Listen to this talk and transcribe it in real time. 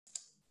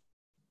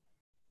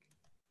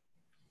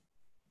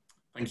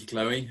Thank you,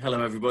 Chloe.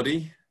 Hello,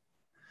 everybody.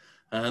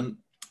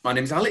 My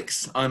name's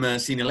Alex. I'm a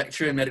senior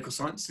lecturer in medical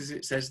sciences,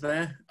 it says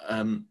there.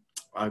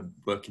 I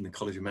work in the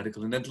College of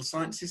Medical and Dental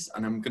Sciences,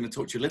 and I'm going to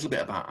talk to you a little bit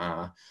about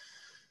our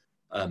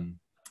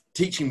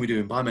teaching we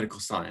do in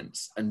biomedical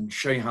science and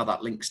show you how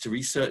that links to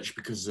research,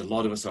 because a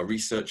lot of us are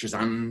researchers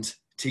and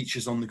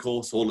teachers on the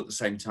course all at the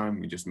same time.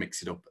 We just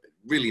mix it up.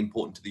 Really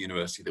important to the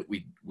university that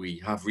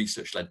we have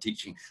research-led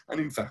teaching and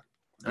in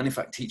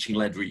fact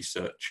teaching-led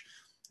research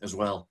as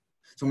well.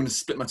 So I'm going to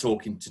split my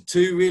talk into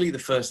two, really. The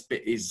first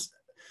bit is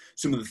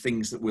some of the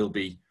things that will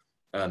be,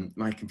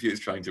 my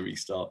computer's trying to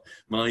restart.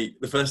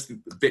 The first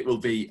bit will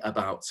be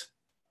about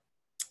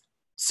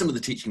some of the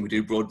teaching we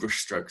do, broad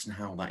brush strokes, and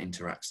how that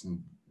interacts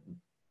and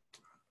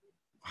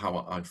how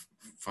I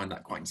find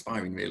that quite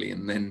inspiring, really.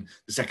 And then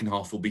the second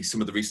half will be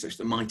some of the research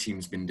that my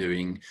team's been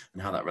doing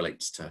and how that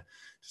relates to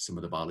some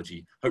of the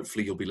biology.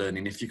 Hopefully you'll be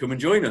learning if you come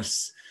and join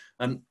us.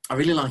 I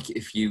really like it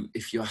if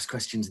you ask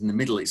questions in the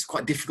middle. It's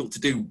quite difficult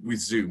to do with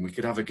Zoom. We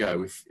could have a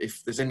go.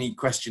 If there's any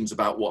questions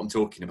about what I'm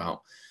talking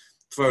about,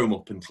 throw them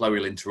up and Chloe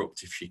will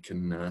interrupt if she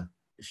can.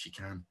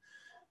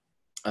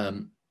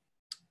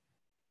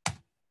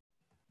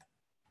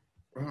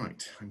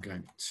 Right, I'm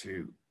going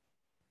to.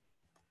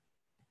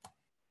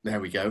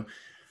 There we go.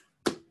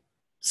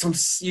 So I'm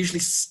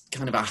usually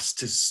kind of asked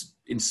to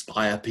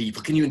inspire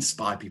people. Can you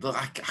inspire people?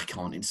 I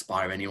can't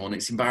inspire anyone.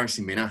 It's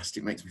embarrassing being asked.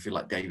 It makes me feel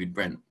like David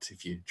Brent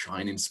if you try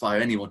and inspire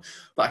anyone.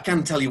 But I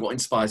can tell you what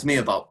inspires me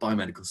about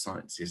biomedical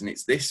sciences, and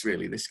it's this,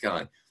 really, this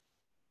guy.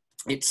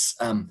 It's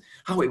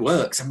how it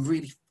works. I'm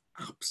really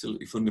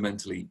absolutely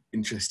fundamentally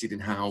interested in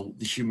how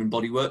the human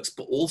body works,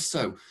 but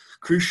also,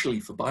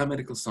 crucially for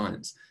biomedical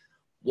science,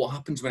 what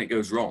happens when it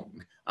goes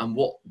wrong and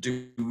what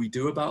do we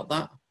do about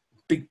that?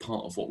 Big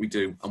part of what we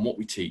do and what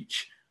we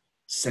teach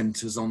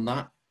centers on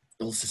that.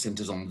 It also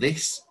centers on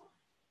this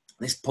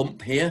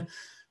pump here.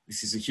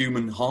 This is a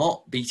human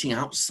heart beating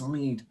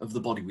outside of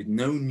the body with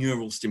no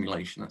neural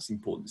stimulation. That's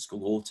important. It's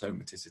called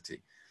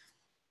automaticity.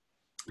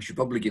 I should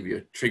probably give you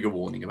a trigger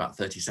warning about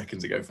 30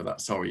 seconds ago for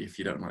that. Sorry if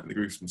you don't like the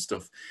gruesome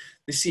stuff.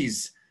 This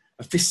is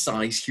a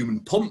fist-sized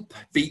human pump.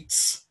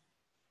 Beats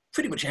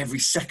pretty much every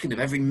second of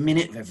every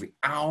minute of every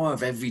hour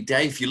of every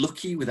day, if you're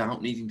lucky,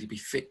 without needing to be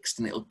fixed,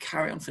 and it'll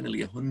carry on for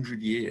nearly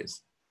 100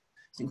 years.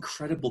 It's an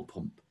incredible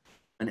pump,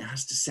 and it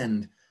has to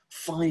send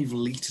 5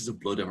 litres of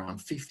blood around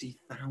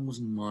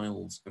 50,000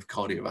 miles of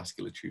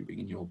cardiovascular tubing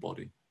in your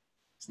body.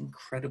 It's an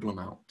incredible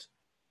amount.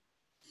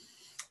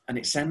 And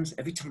it sends,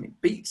 every time it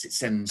beats, it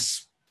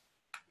sends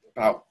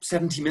about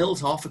 70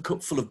 mils, half a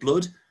cup full of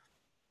blood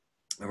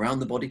around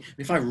the body. And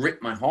if I rip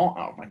my heart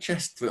out of my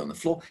chest, threw it on the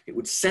floor, it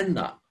would send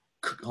that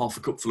half a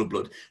cup full of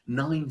blood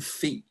 9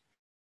 feet.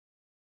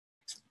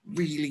 It's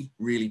really,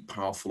 really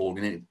powerful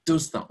organ. And it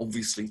does that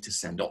obviously to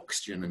send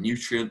oxygen and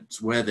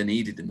nutrients where they're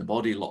needed in the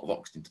body, a lot of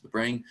oxygen to the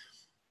brain,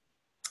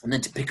 and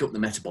then to pick up the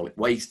metabolic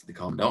waste, the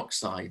carbon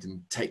dioxide,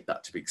 and take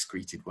that to be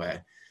excreted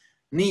where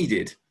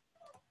needed.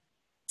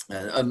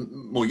 A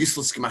more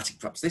useful schematic,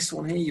 perhaps this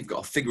one here, you've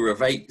got a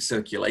figure-of-8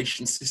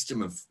 circulation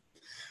system of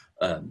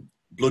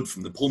blood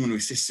from the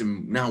pulmonary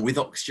system now with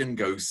oxygen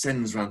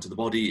sends around to the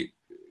body,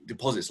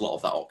 deposits a lot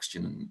of that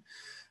oxygen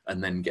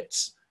and then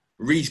gets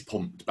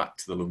re-pumped back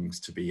to the lungs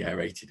to be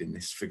aerated in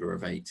this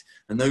figure-of-8.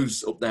 And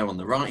those up there on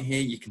the right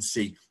here, you can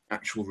see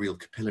actual real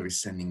capillaries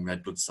sending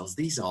red blood cells.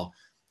 These are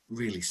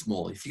really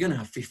small. If you're going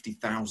to have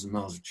 50,000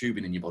 miles of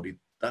tubing in your body,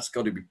 that's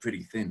got to be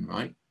pretty thin,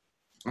 right?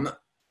 And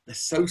they're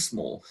so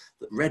small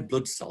that red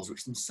blood cells,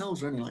 which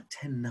themselves are only like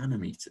 10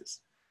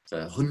 nanometers, so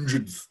a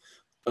hundredth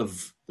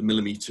of the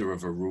millimeter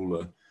of a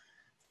ruler,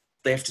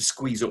 they have to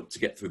squeeze up to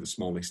get through the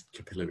smallest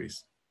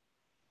capillaries.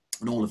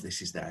 And all of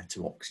this is there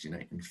to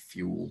oxygenate and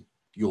fuel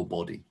your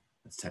body.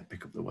 Let's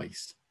pick up the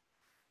waste.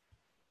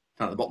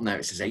 Down at the bottom there,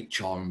 it says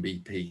HR and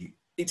BP.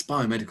 It's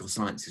biomedical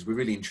sciences. We're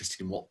really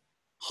interested in what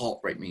heart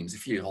rate means.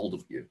 If you hold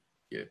up your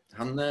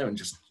hand there and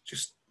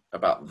just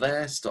about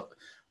there,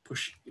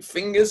 push your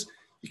fingers,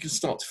 you can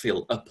start to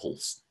feel a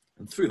pulse.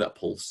 And through that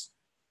pulse,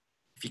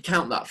 if you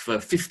count that for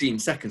 15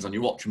 seconds on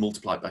your watch and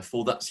multiply it by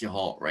 4, that's your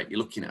heart rate. You're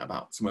looking at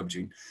about somewhere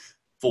between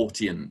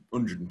 40 and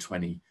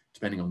 120,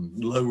 depending on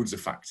loads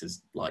of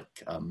factors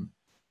like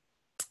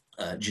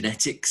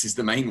genetics is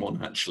the main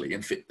one, actually,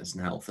 and fitness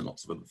and health and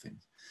lots of other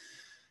things.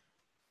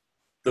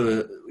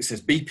 It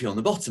says BP on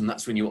the bottom.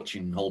 That's when you're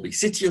watching Holby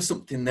City or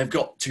something. They've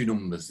got 2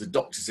 numbers. The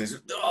doctor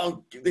says,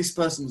 oh, this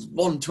person's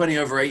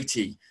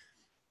 120/80.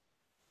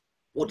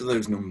 What do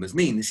those numbers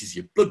mean? This is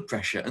your blood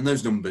pressure, and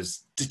those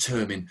numbers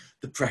determine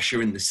the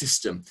pressure in the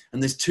system.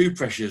 And there's 2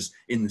 pressures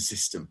in the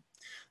system.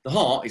 The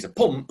heart is a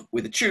pump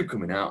with a tube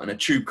coming out and a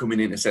tube coming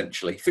in,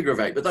 essentially,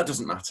 figure-of-8, but that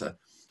doesn't matter.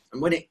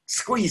 And when it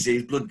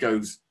squeezes, blood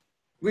goes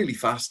really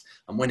fast.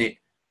 And when it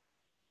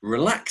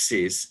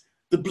relaxes,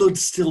 the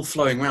blood's still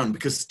flowing around,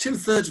 because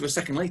 2/3 of a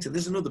second later,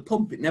 there's another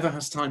pump. It never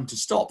has time to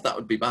stop. That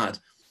would be bad.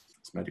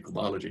 It's medical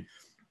biology.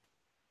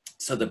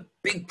 So the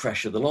big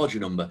pressure, the larger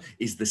number,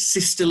 is the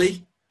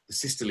systole. The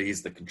systole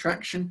is the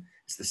contraction.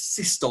 It's the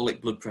systolic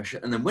blood pressure.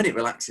 And then when it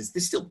relaxes,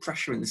 there's still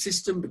pressure in the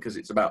system because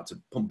it's about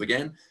to pump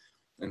again.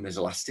 and there's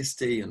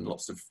elasticity and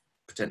lots of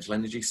potential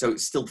energy. So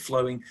it's still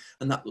flowing.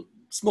 And that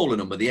smaller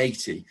number, the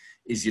 80,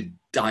 is your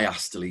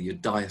diastole, your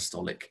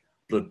diastolic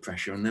blood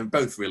pressure. And they're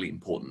both really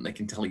important. They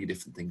can tell you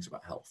different things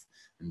about health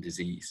and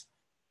disease.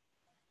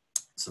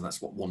 So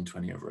that's what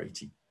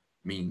 120/80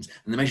 means.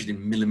 And they're measured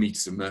in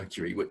millimeters of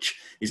mercury, which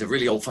is a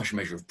really old-fashioned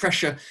measure of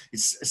pressure.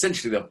 It's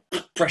essentially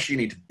the pressure you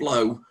need to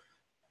blow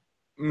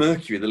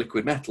mercury, the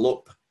liquid metal,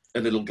 up a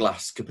little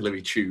glass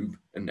capillary tube,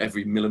 and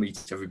every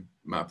millimeter, every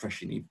amount of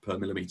pressure you need per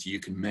millimeter, you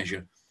can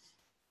measure.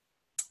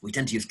 We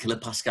tend to use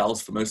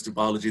kilopascals for most of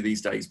biology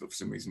these days, but for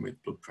some reason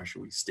with blood pressure,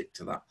 we stick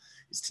to that.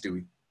 It's to do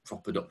with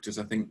proper doctors,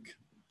 I think,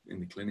 in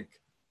the clinic.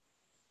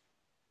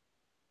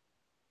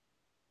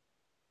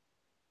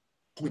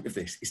 The point of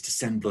this is to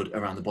send blood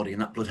around the body,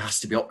 and that blood has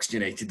to be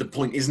oxygenated. The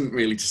point isn't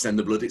really to send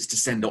the blood, it's to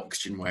send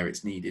oxygen where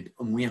it's needed.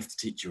 And we have to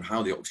teach you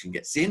how the oxygen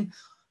gets in,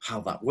 how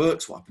that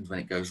works, what happens when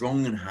it goes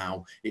wrong, and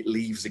how it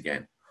leaves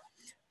again.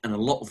 And a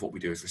lot of what we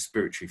do is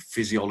respiratory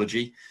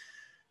physiology.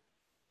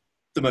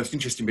 The most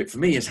interesting bit for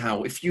me is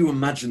how, if you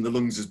imagine the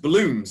lungs as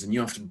balloons and you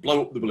have to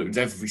blow up the balloons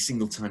every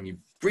single time you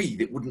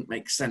breathe, it wouldn't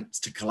make sense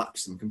to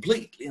collapse them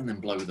completely and then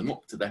blow them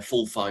up to their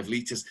full 5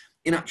 litres.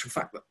 In actual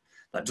fact,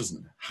 that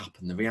doesn't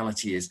happen. The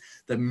reality is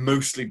they're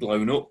mostly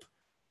blown up,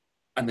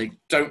 and they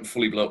don't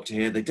fully blow up to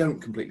here. They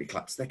don't completely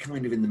collapse. They're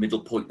kind of in the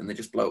middle point, and they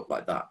just blow up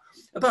like that.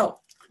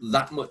 About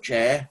that much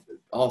air,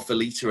 half a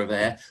litre of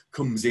air,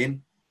 comes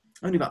in.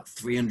 Only about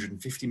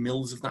 350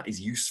 mils of that is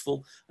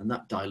useful, and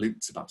that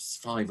dilutes about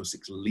 5 or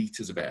 6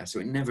 litres of air. So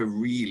it never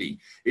really,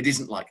 it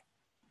isn't like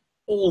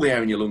all the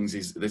air in your lungs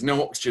is, there's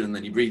no oxygen, and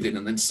then you breathe in,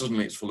 and then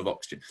suddenly it's full of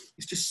oxygen.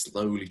 It's just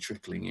slowly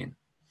trickling in.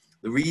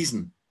 The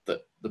reason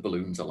that the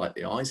balloons are like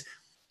the eyes,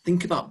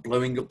 think about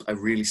blowing up a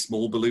really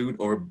small balloon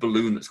or a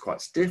balloon that's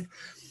quite stiff.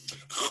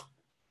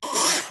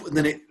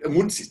 And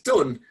once it's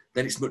done,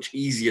 then it's much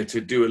easier to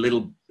do a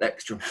little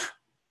extra.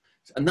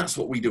 And that's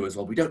what we do as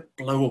well. We don't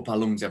blow up our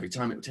lungs every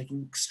time. It would take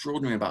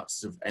extraordinary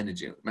amounts of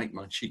energy. It would make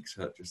my cheeks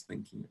hurt just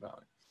thinking about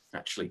it.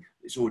 Actually,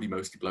 it's already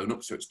mostly blown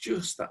up, so it's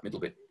just that middle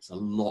bit. It's a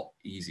lot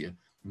easier.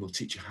 And we'll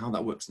teach you how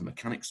that works, the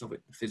mechanics of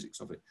it, the physics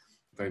of it,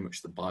 very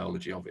much the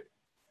biology of it,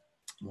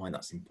 and why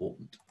that's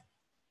important.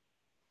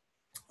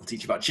 I'll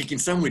teach you about chicken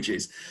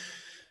sandwiches.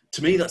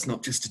 To me, that's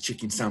not just a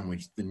chicken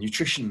sandwich. The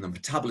nutrition and the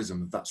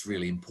metabolism, that's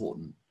really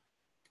important.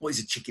 What is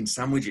a chicken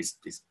sandwich?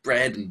 It's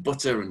bread and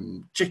butter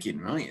and chicken,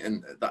 right?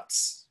 And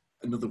that's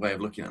another way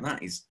of looking at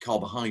that is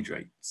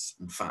carbohydrates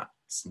and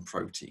fats and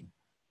protein.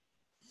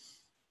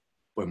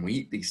 When we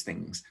eat these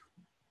things,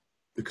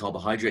 the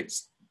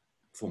carbohydrates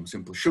form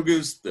simple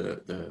sugars,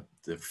 the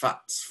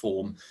fats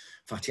form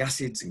fatty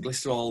acids and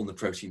glycerol, and the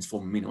proteins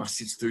form amino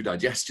acids through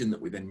digestion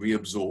that we then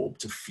reabsorb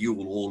to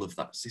fuel all of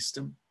that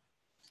system.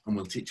 And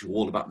we'll teach you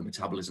all about the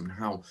metabolism and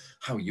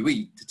how you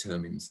eat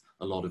determines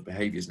a lot of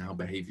behaviors, and how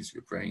behaviors of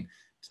your brain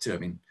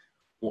determine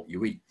what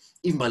you eat.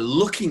 Even by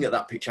looking at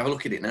that picture, have a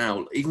look at it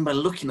now, even by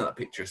looking at that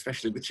picture,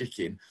 especially with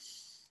chicken,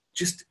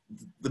 just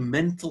the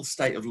mental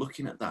state of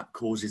looking at that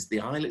causes the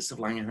islets of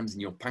Langerhans in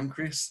your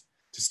pancreas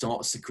to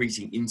start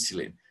secreting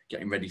insulin,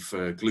 getting ready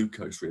for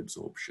glucose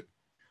reabsorption.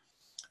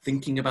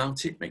 Thinking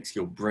about it makes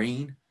your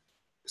brain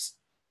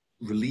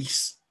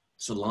release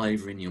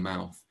saliva in your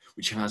mouth,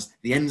 which has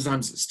the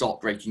enzymes that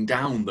start breaking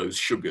down those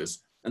sugars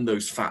and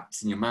those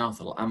fats in your mouth,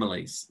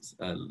 amylase,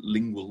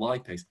 lingual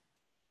lipase.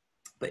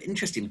 But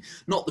interesting,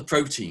 not the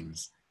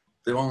proteins.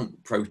 There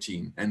aren't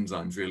protein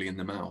enzymes really in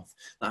the mouth.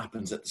 That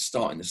happens at the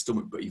start in the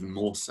stomach, but even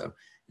more so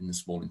in the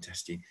small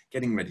intestine,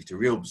 getting ready to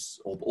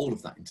reabsorb all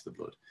of that into the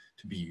blood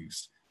to be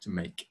used to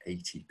make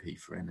ATP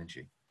for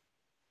energy.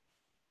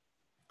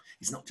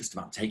 It's not just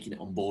about taking it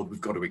on board. We've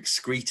got to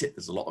excrete it.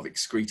 There's a lot of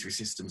excretory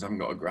systems. I haven't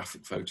got a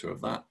graphic photo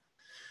of that.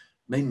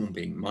 Main one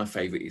being, my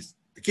favorite is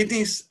the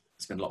kidneys.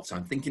 I spend a lot of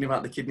time thinking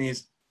about the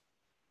kidneys.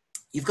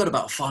 You've got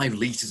about 5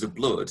 litres of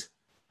blood,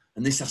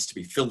 and this has to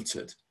be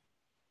filtered.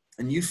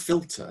 And you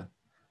filter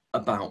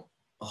about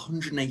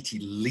 180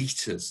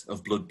 litres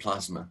of blood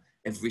plasma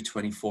every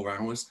 24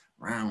 hours,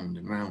 round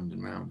and round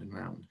and round and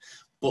round.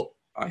 But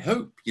I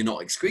hope you're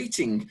not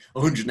excreting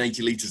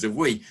 180 litres of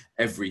wee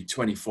every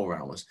 24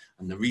 hours.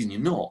 And the reason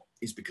you're not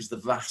is because the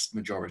vast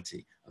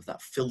majority of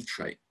that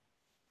filtrate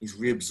is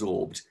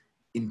reabsorbed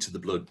into the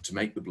blood to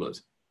make the blood,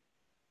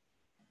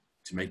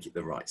 to make it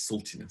the right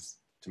saltiness,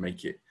 to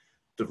make it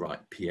the right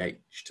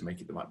pH, to make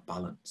it the right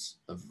balance,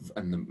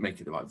 and make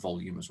it the right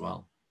volume as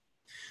well.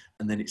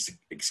 And then it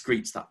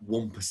excretes that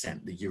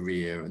 1%, the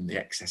urea and the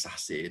excess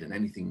acid and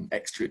anything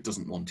extra it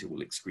doesn't want, it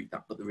will excrete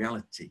that. But the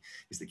reality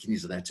is the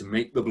kidneys are there to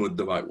make the blood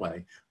the right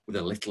way with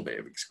a little bit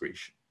of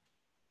excretion.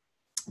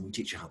 And we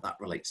teach you how that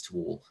relates to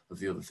all of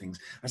the other things.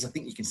 As I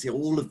think you can see,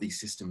 all of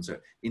these systems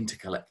are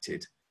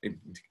interconnected,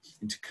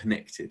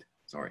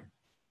 sorry.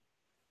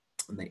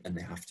 And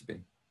they have to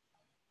be.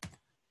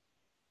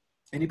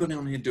 Anybody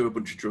on here do a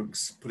bunch of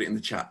drugs? Put it in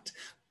the chat.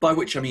 By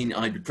which I mean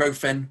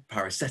ibuprofen,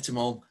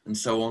 paracetamol, and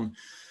so on.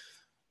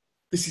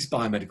 This is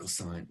biomedical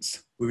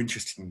science. We're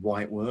interested in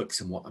why it works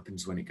and what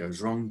happens when it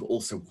goes wrong, but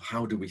also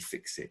how do we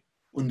fix it?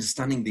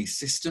 Understanding these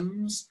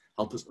systems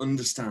help us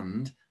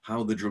understand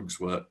how the drugs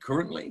work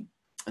currently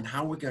and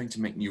how we're going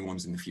to make new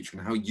ones in the future,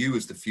 and how you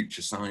as the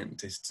future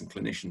scientists and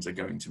clinicians are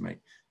going to make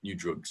new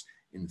drugs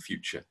in the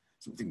future.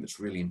 Something that's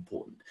really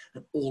important.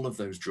 And all of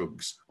those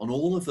drugs on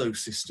all of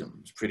those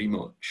systems pretty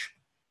much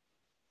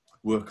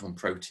work on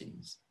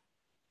proteins.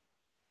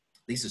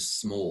 These are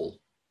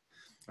small.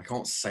 I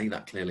can't say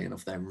that clearly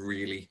enough. They're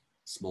really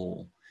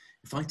small.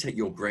 If I take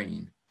your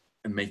brain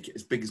and make it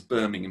as big as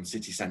Birmingham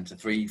city centre,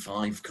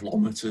 3-5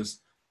 kilometres,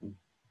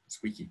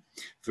 squeaky,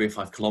 3 or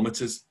 5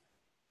 kilometres,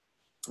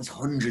 there's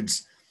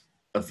hundreds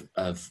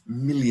of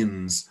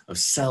millions of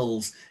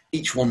cells,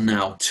 each one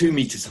now 2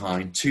 meters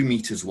high, 2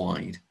 meters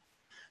wide.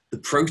 The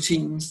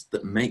proteins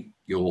that make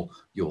your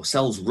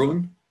cells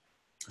run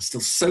are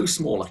still so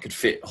small I could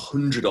fit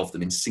 100 of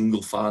them in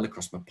single file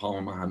across my palm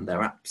of my hand.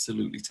 They're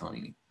absolutely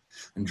tiny.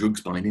 And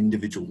drugs bind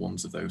individual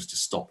ones of those to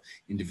stop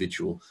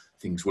individual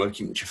things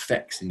working, which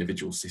affects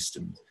individual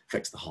systems,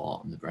 affects the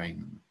heart and the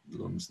brain and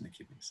the lungs and the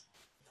kidneys.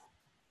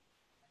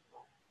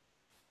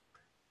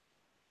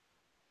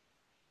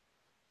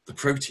 The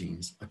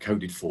proteins are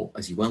coded for,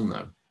 as you well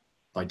know,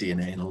 by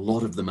DNA, and a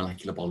lot of the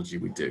molecular biology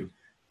we do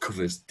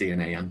covers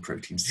DNA and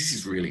proteins. This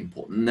is really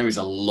important, and there is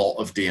a lot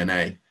of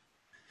DNA.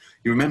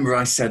 You remember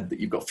I said that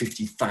you've got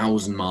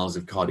 50,000 miles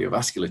of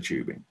cardiovascular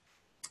tubing.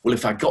 Well,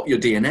 if I got your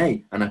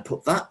DNA and I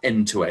put that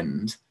end to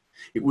end,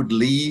 it would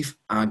leave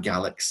our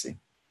galaxy.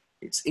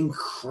 It's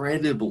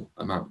incredible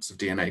amounts of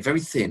DNA,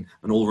 very thin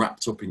and all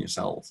wrapped up in your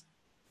cells,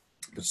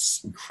 but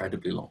it's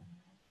incredibly long.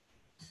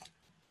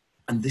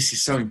 And this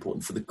is so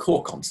important for the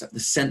core concept, the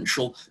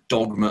central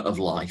dogma of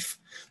life,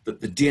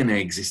 that the DNA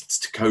exists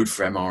to code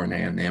for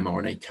mRNA, and the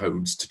mRNA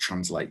codes to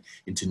translate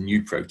into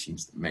new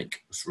proteins that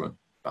make us run.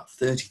 About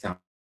 30,000.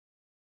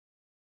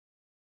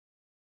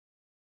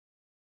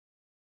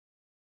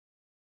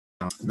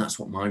 And that's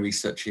what my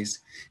research is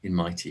in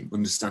my team,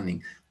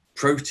 understanding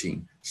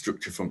protein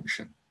structure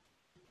function.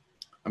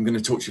 I'm going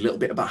to talk to you a little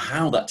bit about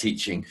how that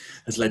teaching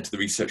has led to the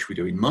research we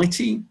do in my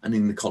team and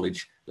in the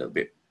college a little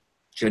bit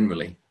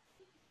generally.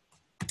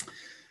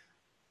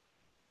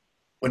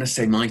 When I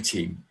say my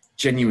team,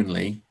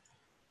 genuinely,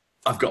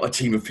 I've got a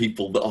team of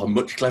people that are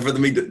much cleverer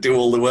than me, that do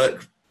all the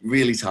work,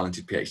 really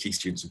talented PhD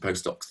students and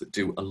postdocs that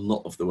do a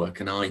lot of the work.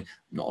 And I'm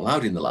not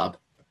allowed in the lab,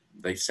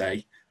 they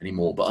say,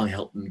 anymore, but I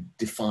help them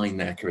define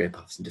their career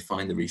paths and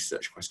define the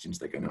research questions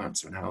they're going to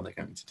answer and how they're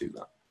going to do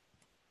that.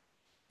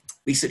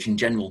 Research in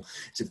general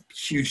is a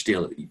huge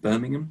deal at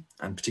Birmingham,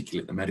 and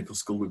particularly at the medical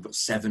school. We've got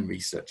 7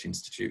 research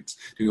institutes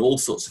doing all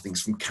sorts of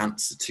things, from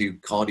cancer to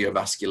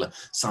cardiovascular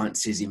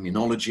sciences,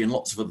 immunology, and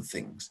lots of other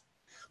things.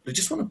 But I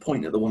just want to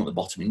point at the one at the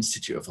bottom,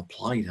 Institute of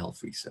Applied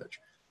Health Research.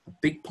 A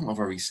big part of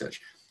our research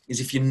is,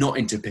 if you're not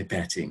into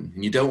pipetting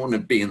and you don't want to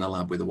be in the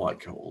lab with a white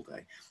coat all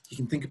day, you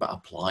can think about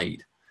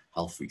applied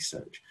health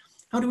research.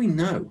 How do we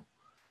know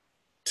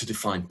to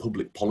define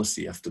public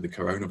policy after the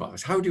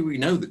coronavirus? How do we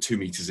know that 2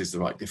 meters is the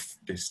right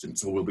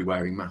distance, or we'll be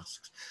wearing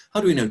masks?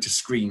 How do we know to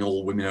screen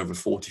all women over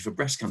 40 for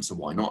breast cancer?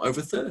 Why not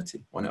over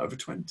 30? Why not over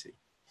 20?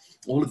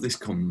 All of this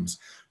comes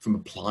from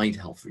applied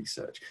health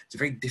research. It's a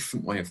very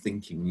different way of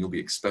thinking, and you'll be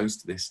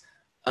exposed to this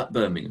at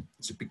Birmingham.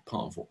 It's a big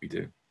part of what we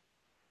do.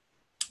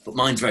 But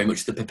mine's very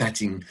much the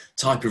pipetting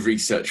type of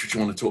research, which I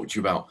want to talk to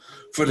you about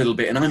for a little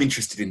bit. And I'm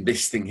interested in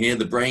this thing here,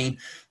 the brain.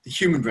 The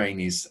human brain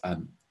is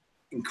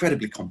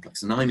incredibly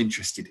complex, and I'm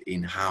interested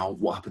in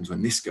what happens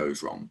when this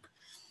goes wrong.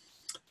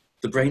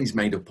 The brain is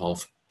made up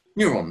of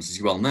neurons, as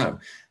you well know.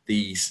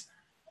 These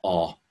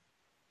are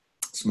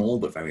small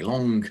but very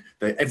long.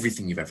 They're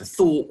everything you've ever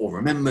thought or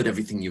remembered,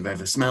 everything you've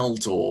ever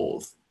smelt, or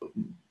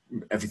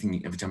every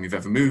time you've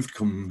ever moved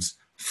comes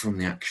from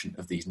the action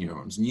of these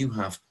neurons. And you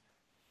have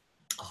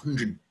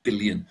 100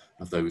 billion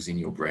of those in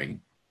your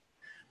brain.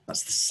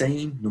 That's the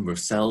same number of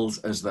cells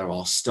as there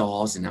are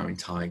stars in our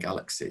entire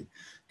galaxy.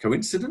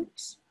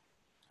 Coincidence?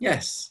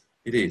 Yes,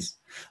 it is.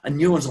 And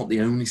neurons aren't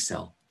the only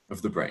cell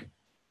of the brain.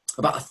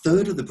 About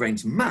 1/3 of the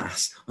brain's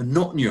mass are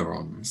not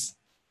neurons.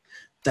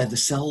 They're the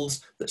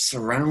cells that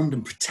surround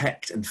and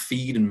protect and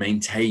feed and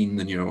maintain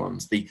the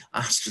neurons, the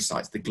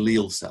astrocytes, the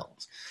glial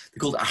cells.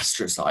 They're called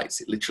astrocytes.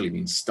 It literally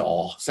means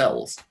star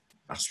cells,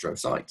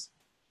 astrocytes.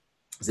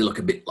 They look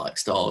a bit like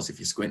stars if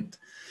you squint.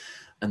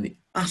 And the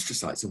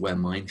astrocytes are where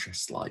my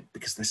interests lie,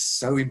 because they're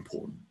so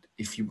important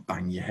if you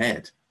bang your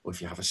head or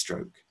if you have a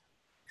stroke,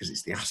 because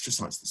it's the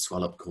astrocytes that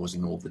swell up,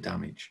 causing all the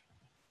damage.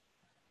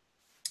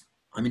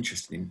 I'm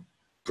interested in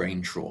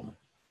brain trauma,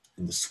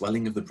 in the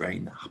swelling of the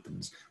brain that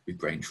happens with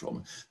brain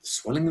trauma. The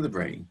swelling of the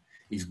brain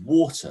is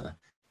water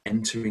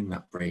entering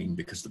that brain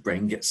because the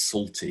brain gets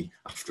salty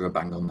after a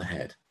bang on the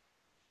head.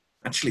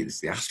 Actually, it's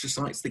the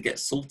astrocytes that get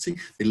salty.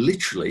 They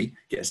literally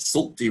get a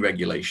salt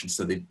deregulation,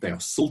 so they are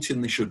saltier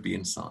than they should be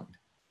inside.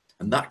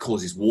 And that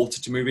causes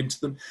water to move into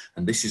them.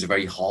 And this is a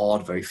very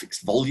hard, very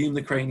fixed volume,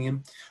 the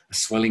cranium. A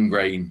swelling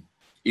brain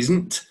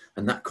isn't,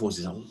 and that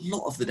causes a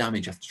lot of the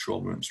damage after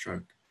trauma and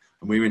stroke.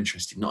 And we're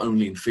interested not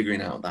only in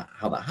figuring out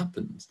how that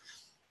happens,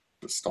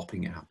 but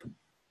stopping it happen.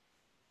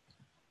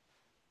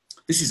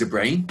 This is a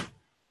brain,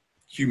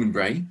 human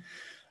brain.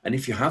 And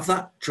if you have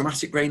that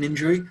traumatic brain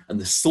injury and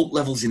the salt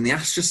levels in the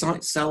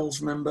astrocyte cells,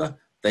 remember,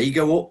 they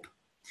go up.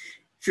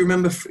 If you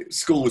remember,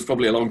 school was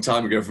probably a long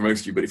time ago for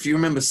most of you, but if you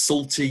remember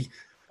salty,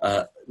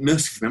 if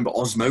you remember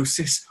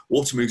osmosis,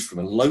 water moves from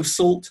a low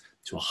salt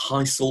to a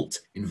high salt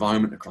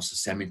environment across a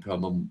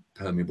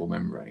semi-permeable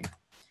membrane.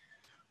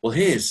 Well,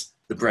 here's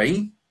the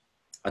brain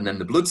and then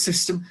the blood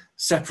system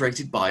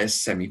separated by a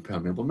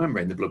semi-permeable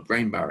membrane, the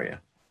blood-brain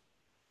barrier.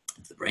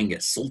 If the brain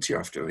gets saltier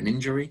after an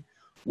injury,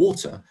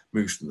 water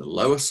moves from the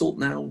lower salt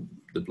now,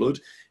 the blood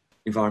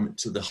environment,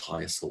 to the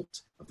higher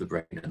salt of the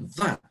brain. And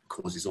that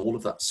causes all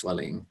of that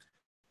swelling,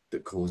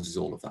 that causes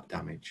all of that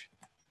damage.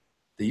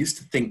 They used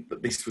to think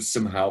that this was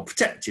somehow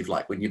protective,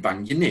 like when you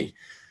bang your knee.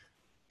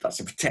 That's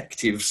a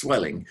protective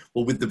swelling.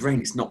 Well, with the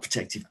brain, it's not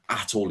protective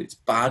at all. It's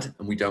bad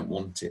and we don't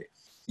want it.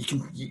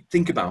 You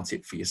think about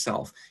it for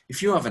yourself.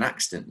 If you have an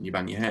accident and you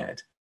bang your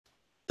head,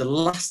 the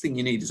last thing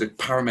you need is a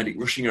paramedic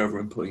rushing over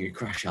and putting a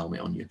crash helmet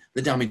on you.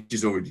 The damage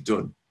is already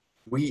done.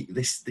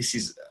 This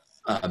is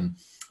a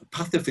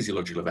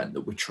pathophysiological event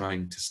that we're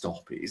trying to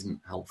stop. It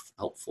isn't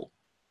helpful.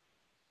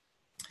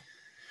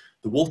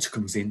 The water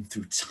comes in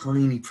through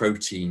tiny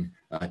protein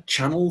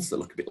channels that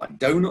look a bit like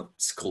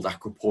donuts called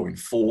aquaporin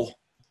 4,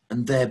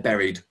 and they're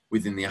buried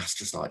within the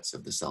astrocytes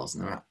of the cells,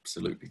 and they're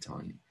absolutely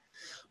tiny.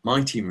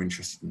 My team are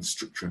interested in the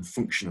structure and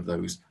function of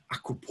those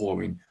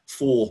aquaporin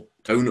 4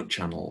 donut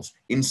channels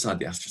inside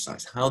the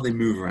astrocytes, how they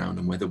move around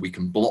and whether we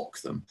can block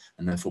them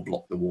and therefore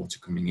block the water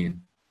coming in.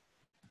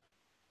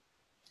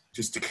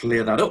 Just to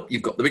clear that up,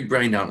 you've got the big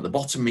brain down at the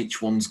bottom.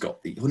 Each one's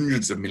got the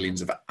hundreds of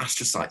millions of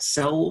astrocyte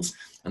cells,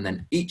 and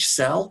then each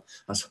cell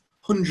has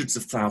hundreds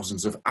of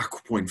thousands of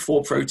aquaporin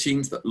 4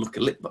 proteins that look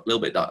a little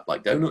bit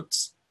like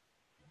donuts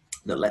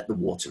that let the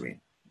water in.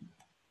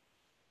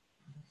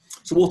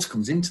 So water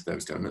comes into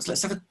those donuts.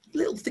 Let's have a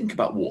little think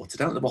about water.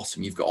 Down at the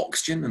bottom, you've got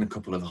oxygen and a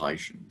couple of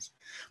hydrogens,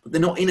 but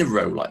they're not in a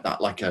row like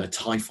that, like a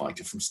TIE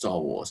fighter from Star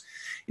Wars.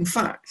 In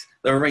fact,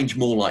 they're arranged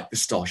more like the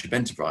Starship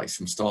Enterprise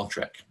from Star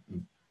Trek.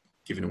 I'm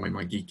giving away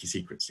my geeky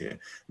secrets here.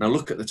 Now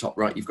look at the top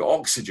right, you've got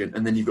oxygen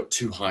and then you've got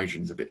 2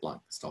 hydrogens, a bit like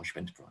the Starship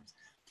Enterprise.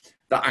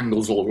 That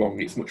angle's all wrong.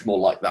 It's much more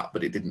like that,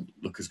 but it didn't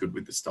look as good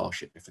with the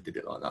Starship if I did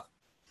it like that.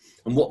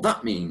 And what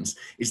that means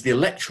is the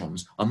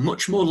electrons are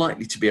much more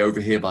likely to be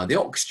over here by the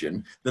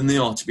oxygen than they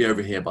are to be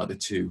over here by the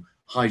 2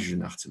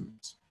 hydrogen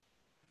atoms.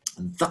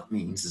 And that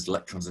means as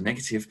electrons are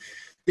negative,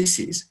 this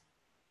is,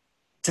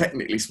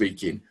 technically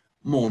speaking,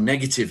 more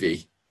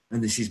negative-y,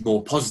 and this is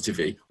more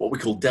positive-y, what we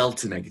call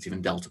delta negative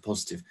and delta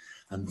positive.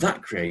 And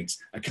that creates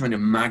a kind of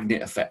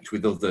magnet effect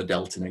with other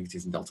delta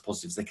negatives and delta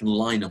positives. They can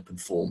line up and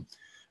form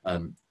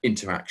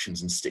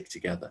interactions and stick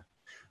together.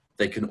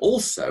 They can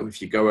also, if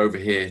you go over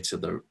here to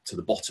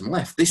the bottom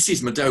left, this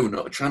is my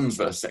donut, a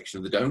transverse section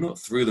of the donut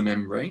through the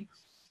membrane.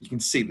 You can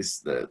see this,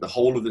 the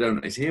whole of the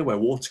donut is here where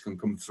water can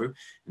come through.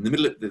 In the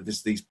middle,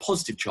 there's these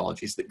positive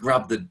charges that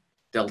grab the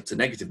delta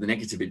negative, the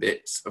negative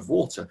bits of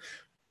water,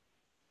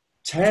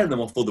 tear them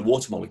off other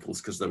water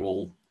molecules because they're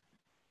all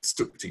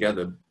stuck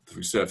together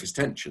through surface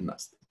tension.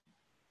 That's the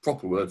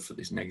proper word for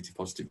this negative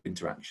positive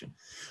interaction.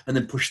 And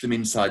then push them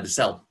inside the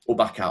cell or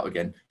back out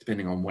again,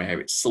 depending on where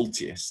it's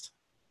saltiest.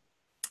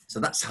 So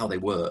that's how they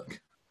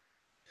work.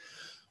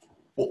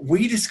 What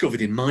we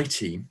discovered in my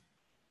team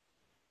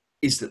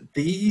is that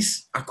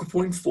these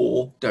aquaporin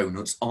 4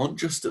 donuts aren't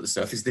just at the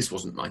surface. This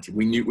wasn't my team.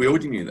 We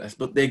already knew this,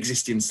 but they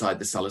exist inside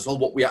the cell as well.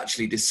 What we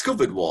actually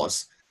discovered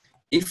was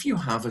if you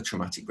have a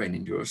traumatic brain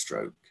injury or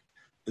stroke,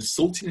 the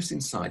saltiness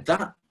inside,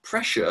 that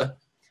pressure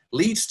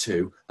leads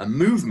to a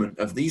movement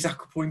of these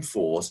aquaporin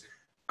 4s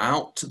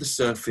out to the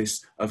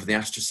surface of the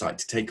astrocyte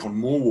to take on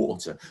more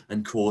water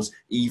and cause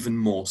even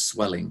more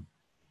swelling.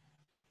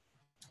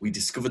 We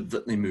discovered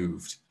that they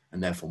moved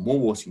and therefore more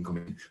water can come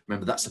in.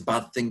 Remember, that's a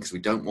bad thing because we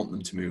don't want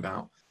them to move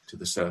out to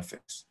the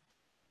surface.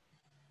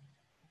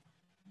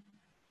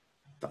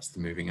 That's the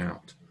moving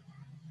out.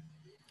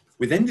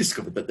 We then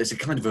discovered that there's a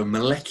kind of a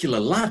molecular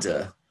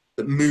ladder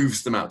that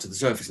moves them out to the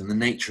surface and the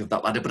nature of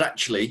that ladder, but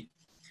actually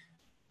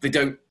they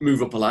don't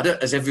move up a ladder.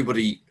 As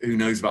everybody who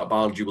knows about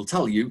biology will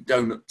tell you,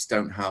 donuts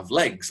don't have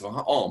legs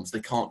or arms. They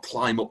can't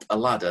climb up a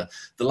ladder.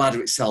 The ladder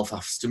itself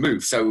has to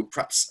move. So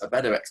perhaps a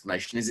better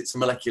explanation is it's a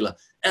molecular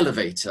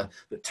elevator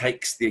that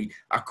takes the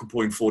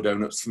aquaporin 4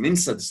 donuts from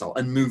inside the cell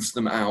and moves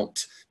them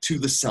out to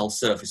the cell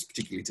surface,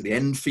 particularly to the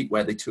end feet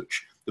where they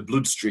touch the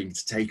bloodstream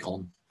to take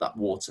on that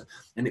water.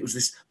 And it was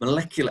this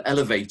molecular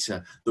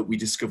elevator that we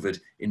discovered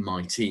in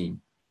my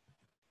team.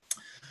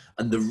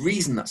 And the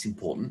reason that's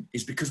important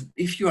is because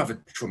if you have a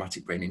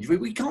traumatic brain injury,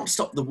 we can't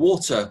stop the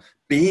water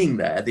being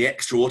there, the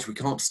extra water, we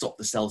can't stop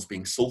the cells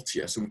being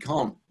saltier. So we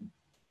can't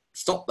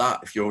stop that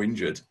if you're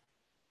injured.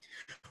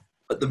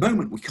 At the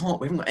moment, we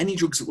haven't got any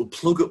drugs that will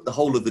plug up the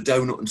whole of the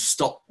donut and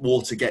stop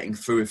water getting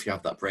through if you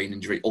have that brain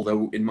injury,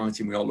 although in my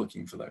team, we are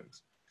looking for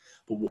those.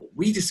 But what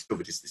we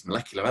discovered is this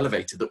molecular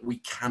elevator that we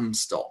can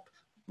stop.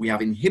 We have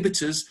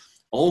inhibitors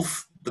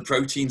of the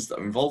proteins that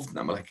are involved in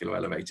that molecular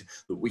elevator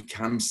that we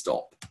can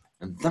stop.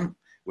 And that,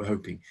 we're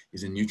hoping,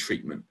 is a new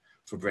treatment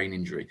for brain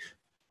injury.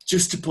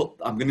 Just to put,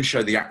 I'm going to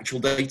show the actual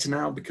data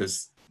now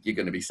because you're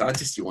going to be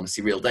scientists, you want to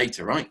see real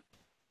data, right?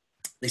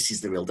 This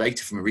is the real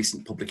data from a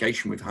recent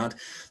publication we've had.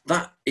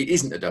 That, it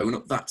isn't a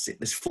donut, that's it.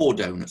 There's 4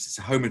 donuts. It's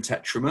a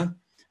homotetramer,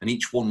 and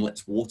each one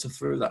lets water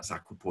through. That's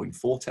aquaporin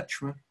 4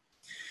 tetramer.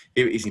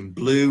 Here it is in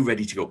blue,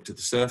 ready to go up to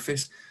the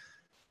surface.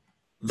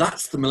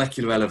 That's the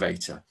molecular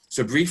elevator.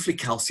 So briefly,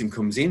 calcium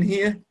comes in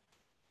here.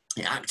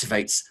 It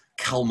activates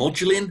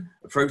calmodulin,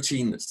 a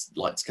protein that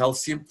likes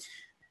calcium.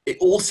 It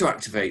also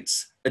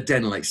activates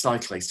adenylate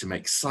cyclase to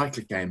make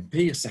cyclic AMP,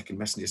 a second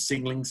messenger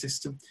signaling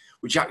system,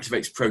 which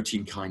activates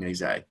protein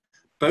kinase A.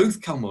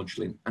 Both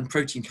calmodulin and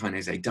protein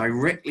kinase A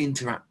directly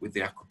interact with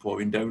the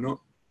aquaporin donut.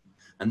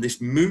 And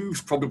this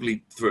moves,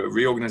 probably through a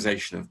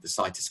reorganization of the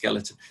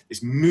cytoskeleton,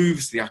 this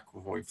moves the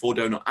aquaporin 4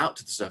 donut out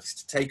to the surface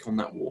to take on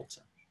that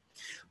water.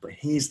 But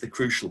here's the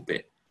crucial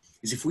bit,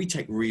 is if we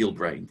take real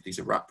brain, these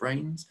are rat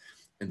brains,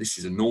 and this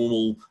is a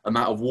normal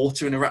amount of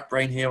water in a rat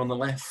brain here on the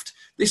left.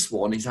 This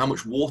one is how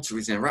much water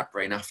is in a rat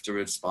brain after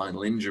a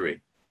spinal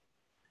injury.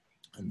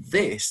 And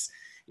this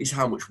is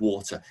how much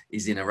water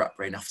is in a rat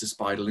brain after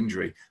spinal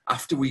injury,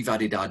 after we've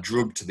added our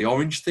drug to the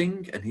orange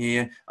thing, and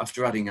here,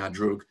 after adding our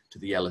drug to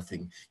the yellow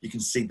thing. You can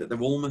see that they're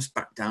almost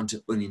back down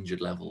to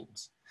uninjured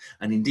levels.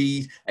 And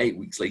indeed, 8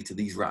 weeks later,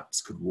 these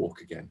rats could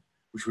walk again,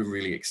 which we're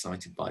really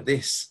excited by.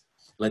 This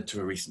led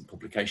to a recent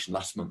publication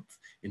last month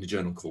in a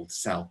journal called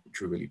Cell,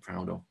 which we're really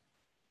proud of.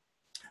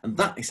 And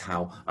that is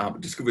how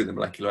discovering the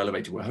molecular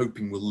elevator we're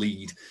hoping will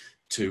lead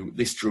to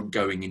this drug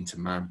going into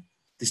man.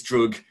 This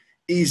drug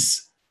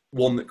is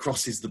one that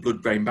crosses the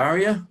blood-brain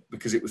barrier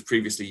because it was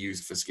previously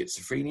used for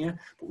schizophrenia,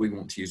 but we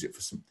want to use it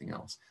for something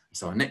else.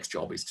 So our next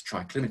job is to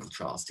try clinical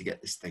trials to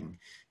get this thing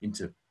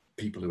into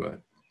people who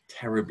are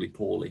terribly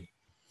poorly.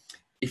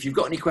 If you've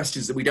got any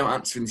questions that we don't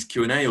answer in this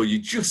Q&A, or you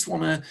just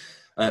want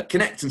to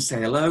connect and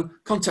say hello,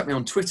 contact me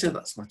on Twitter.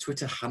 That's my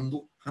Twitter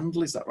handle.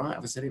 Is that right?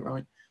 Have I said it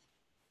right?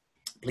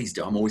 Please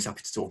do. I'm always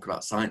happy to talk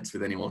about science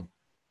with anyone.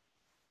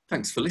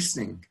 Thanks for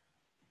listening.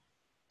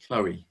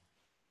 Chloe.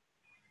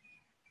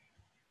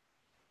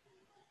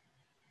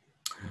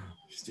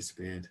 She's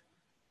disappeared.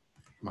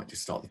 I might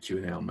just start the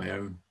Q&A on my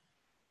own.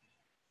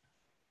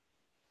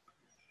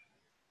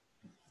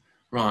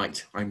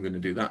 Right, I'm going to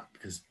do that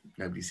because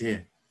nobody's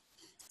here.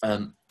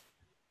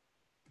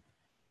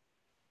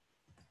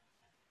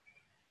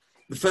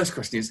 The first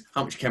question is,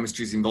 how much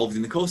chemistry is involved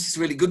in the course? It's a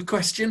really good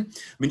question.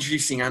 I'm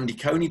introducing Andy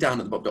Coney down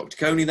at the bottom. Dr.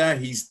 Coney there,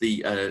 he's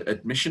the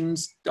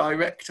admissions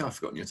director. I've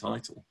forgotten your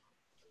title.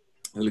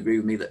 He'll agree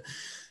with me that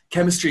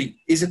chemistry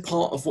is a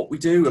part of what we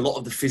do. A lot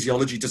of the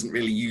physiology doesn't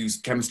really use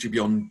chemistry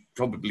beyond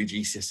probably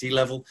GCSE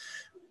level.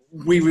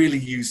 We really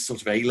use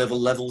sort of A-level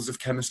levels of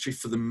chemistry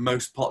for the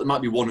most part. There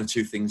might be 1 or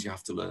 2 things you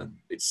have to learn.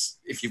 It's,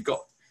 if you've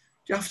got,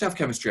 you have to have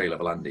chemistry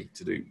A-level, Andy,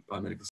 to do biomedical